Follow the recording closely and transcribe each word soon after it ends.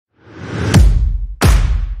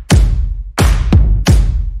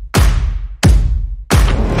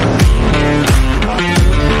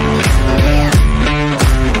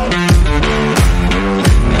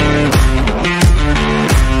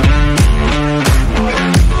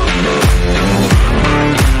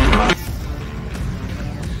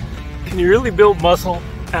you really build muscle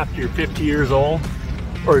after you're 50 years old?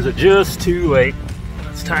 Or is it just too late?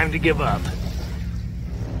 It's time to give up.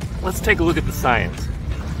 Let's take a look at the science.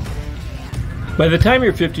 By the time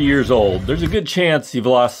you're 50 years old, there's a good chance you've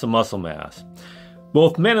lost some muscle mass.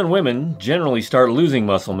 Both men and women generally start losing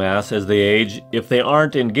muscle mass as they age if they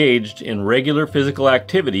aren't engaged in regular physical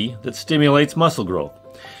activity that stimulates muscle growth.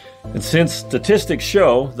 And since statistics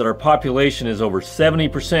show that our population is over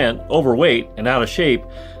 70% overweight and out of shape,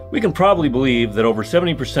 we can probably believe that over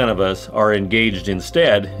 70% of us are engaged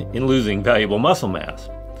instead in losing valuable muscle mass.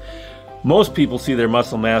 Most people see their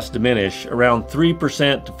muscle mass diminish around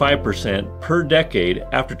 3% to 5% per decade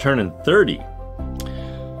after turning 30.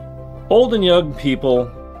 Old and young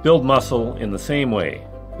people build muscle in the same way,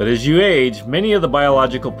 but as you age, many of the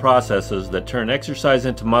biological processes that turn exercise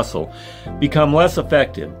into muscle become less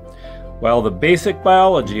effective. While the basic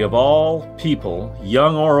biology of all people,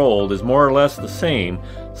 young or old, is more or less the same,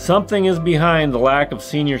 something is behind the lack of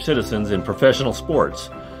senior citizens in professional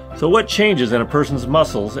sports. So what changes in a person's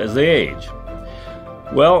muscles as they age?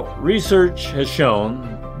 Well, research has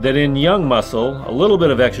shown that in young muscle, a little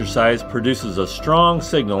bit of exercise produces a strong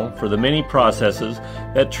signal for the many processes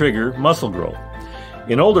that trigger muscle growth.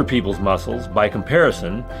 In older people's muscles, by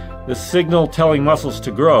comparison, the signal telling muscles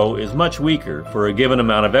to grow is much weaker for a given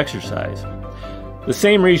amount of exercise. The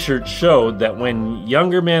same research showed that when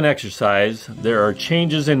younger men exercise, there are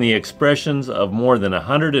changes in the expressions of more than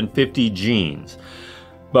 150 genes.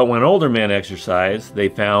 But when older men exercise, they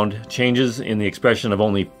found changes in the expression of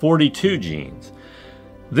only 42 genes.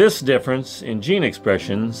 This difference in gene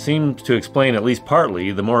expression seems to explain at least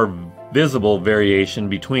partly the more visible variation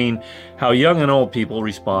between how young and old people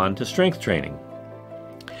respond to strength training.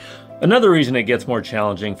 Another reason it gets more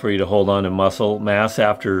challenging for you to hold on to muscle mass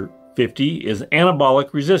after 50 is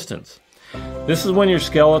anabolic resistance. This is when your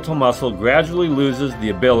skeletal muscle gradually loses the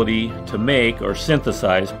ability to make or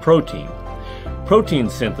synthesize protein. Protein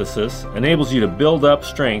synthesis enables you to build up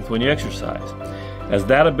strength when you exercise. As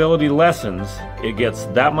that ability lessens, it gets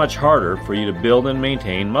that much harder for you to build and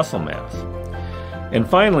maintain muscle mass. And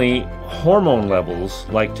finally, hormone levels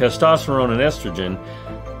like testosterone and estrogen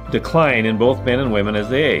decline in both men and women as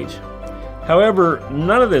they age. However,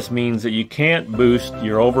 none of this means that you can't boost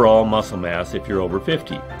your overall muscle mass if you're over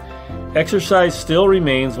 50. Exercise still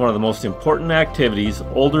remains one of the most important activities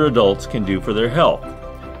older adults can do for their health.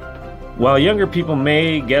 While younger people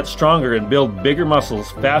may get stronger and build bigger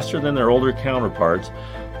muscles faster than their older counterparts,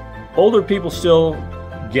 older people still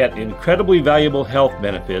get incredibly valuable health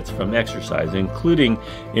benefits from exercise, including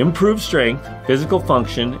improved strength, physical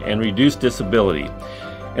function, and reduced disability.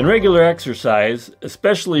 And regular exercise,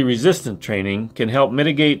 especially resistance training, can help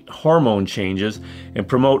mitigate hormone changes and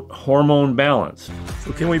promote hormone balance.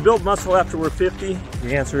 So can we build muscle after we're 50?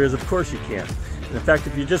 The answer is, of course you can. And in fact,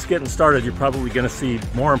 if you're just getting started, you're probably going to see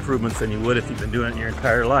more improvements than you would if you've been doing it your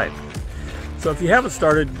entire life. So if you haven't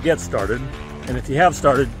started, get started. And if you have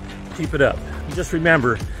started, keep it up. And just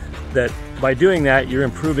remember that by doing that, you're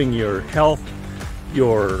improving your health,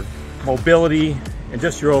 your mobility, and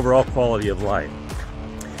just your overall quality of life.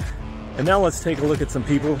 And now let's take a look at some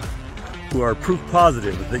people who are proof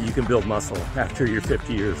positive that you can build muscle after you're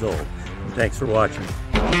 50 years old. And thanks for watching.